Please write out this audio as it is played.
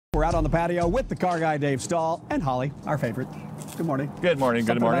We're out on the patio with the car guy, Dave Stahl, and Holly, our favorite. Good morning. Good morning.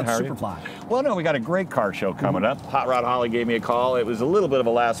 Good morning. How are you? Superfly. Well, no, we got a great car show coming up. Hot Rod Holly gave me a call. It was a little bit of a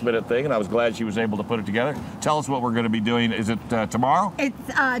last-minute thing, and I was glad she was able to put it together. Tell us what we're going to be doing. Is it tomorrow?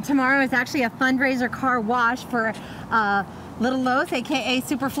 It's tomorrow. It's actually a fundraiser car wash for Little Los, aka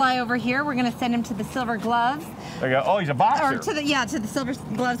Superfly over here. We're going to send him to the Silver Gloves. There you go. Oh, he's a boxer. Or to the Silver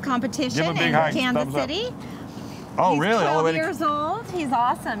Gloves competition in high Kansas City. Oh, He's really? 12 years old. He's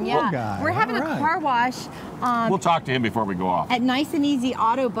awesome. Yeah. Guy. We're having a car wash. We'll talk to him before we go off. At Nice and Easy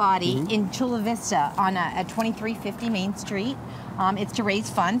Auto Body in Chula Vista on at 2350 Main Street. It's to raise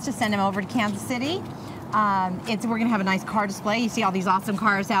funds to send him over to Kansas City. We're going to have a nice car display. You see all these awesome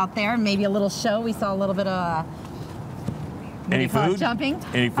cars out there. Maybe a little show. We saw a little bit of any food? Jumping.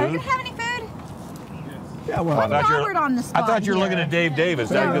 Any food? Are you going to have any food? Yeah, well, Robert on the spot. I thought you were looking at Dave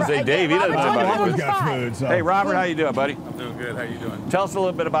Davis. I was going to say, Dave, he doesn't know about Robert's got food. So. Hey, Robert, how you doing, buddy? I'm doing good. How you doing? Tell us a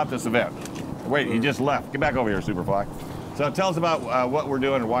little bit about this event. Wait, he just left. Get back over here, Superfly. So tell us about what we're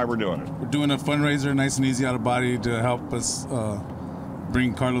doing and why we're doing it. We're doing a fundraiser, Nice and Easy Out of Body, to help us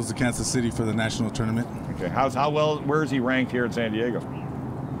bring Carlos to Kansas City for the national tournament. Okay, where is he ranked here in San Diego?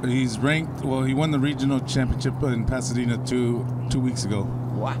 He's ranked, well, he won the regional championship in Pasadena two weeks ago.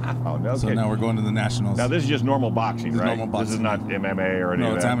 Wow, no So kidding. now we're going to the nationals. Now this is just normal boxing, right? Normal boxing. This is not MMA or anything.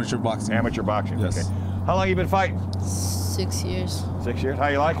 No, it's amateur boxing. Amateur boxing, Yes. okay. How long you been fighting? 6 years. 6 years? How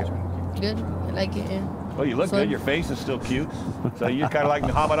you like it? Good. I like it. Yeah. Well, you look Fun. good. Your face is still cute. So you're kind of like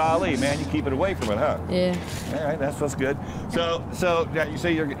Muhammad Ali, man. You keep it away from it, huh? Yeah. All right, that's good. So yeah, you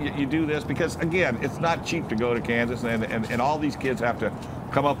say you do this because, again, it's not cheap to go to Kansas, and all these kids have to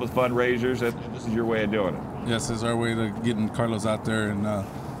come up with fundraisers, and this is your way of doing it. Yes, it's our way to getting Carlos out there, and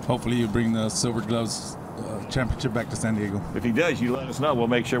hopefully you bring the Silver Gloves championship back to San Diego. If he does, you let us know. We'll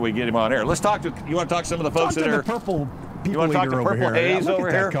make sure we get him on air. Let's talk to. You want to talk to some of the folks Talk that to are the purple people You want to talk to over Purple here. Haze Look over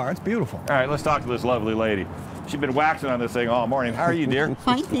at here? that car. It's beautiful. All right, let's talk to this lovely lady. She's been waxing on this thing all morning. How are you, dear?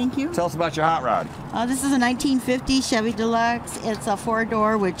 Fine, thank you. Tell us about your hot rod. This is a 1950 Chevy Deluxe. It's a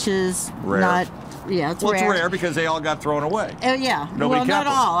 4-door, which is Rare. not, yeah, it's Well, rare. it's rare because they all got thrown away. Oh, yeah. Nobody well, kept not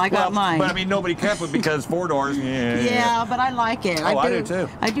them. all. I got mine. But I mean, nobody kept it because 4 doors. Yeah, but I like it. Oh, I do too.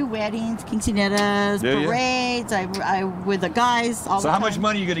 I do weddings, quinceaneras, Do you? parades. I with the guys all So the how time. much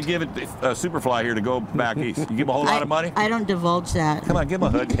money are you going to give it Superfly here to go back east? You give him a whole lot of money? I don't divulge that. Come on, give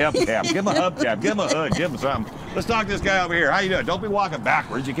him a hub tap. Give him a hub tap. Give him a hood. Give him something. Let's talk to this guy over here. How you doing? Don't be walking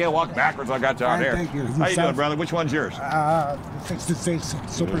backwards. You can't walk backwards. I got you out Fine, here. thank you. How you doing, brother? Which one's yours? 66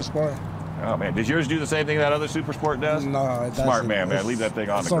 Super Sport. Oh, man. Does yours do the same thing that other Super Sport does? No, it doesn't. Smart man, man. Leave that thing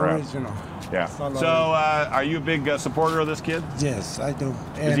on the It's ground. original. Yeah. It's all So, are you a big supporter of this kid? Yes, I do.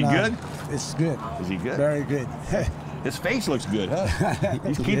 Is he good? It's good. Is he good? Very good. His face looks good, huh?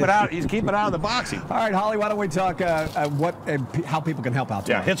 He's keeping out. He's keeping out of the boxing. All right, Holly, why don't we talk how people can help out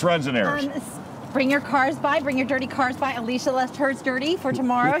Yeah, tomorrow? hits, runs, and errors. Bring your cars by. Bring your dirty cars by. Alicia left hers dirty for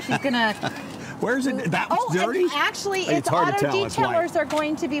tomorrow. She's gonna. Where's it? That was Oh, dirty? and actually, It's it's hard to auto tell, it's white. detailers are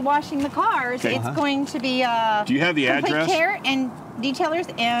going to be washing the cars. Okay. It's going to be Do you have the complete address? care and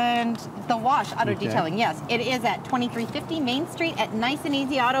detailers and the wash auto Okay. detailing. Yes, it is at 2350 Main Street at Nice and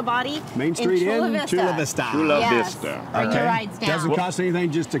Easy Auto Body Main Street in Chula Vista. Chula Yes. Vista. Bring Okay. your rides down. Doesn't cost anything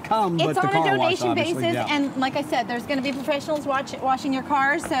just to come, but It's the on car a wash, donation obviously, basis, yeah. and like I said, there's going to be professionals washing your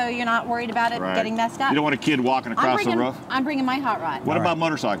cars, so you're not worried about it Right. getting messed up. You don't want a kid walking across the roof? I'm bringing my hot rod. What about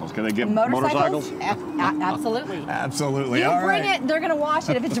motorcycles? Can they get motorcycles? Absolutely. Absolutely. You All bring right. it, they're going to wash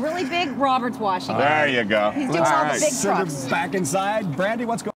it. If it's really big, Robert's washing it. There you go. He's doing Let's all the big send trucks. him back inside. Brandy, what's going on?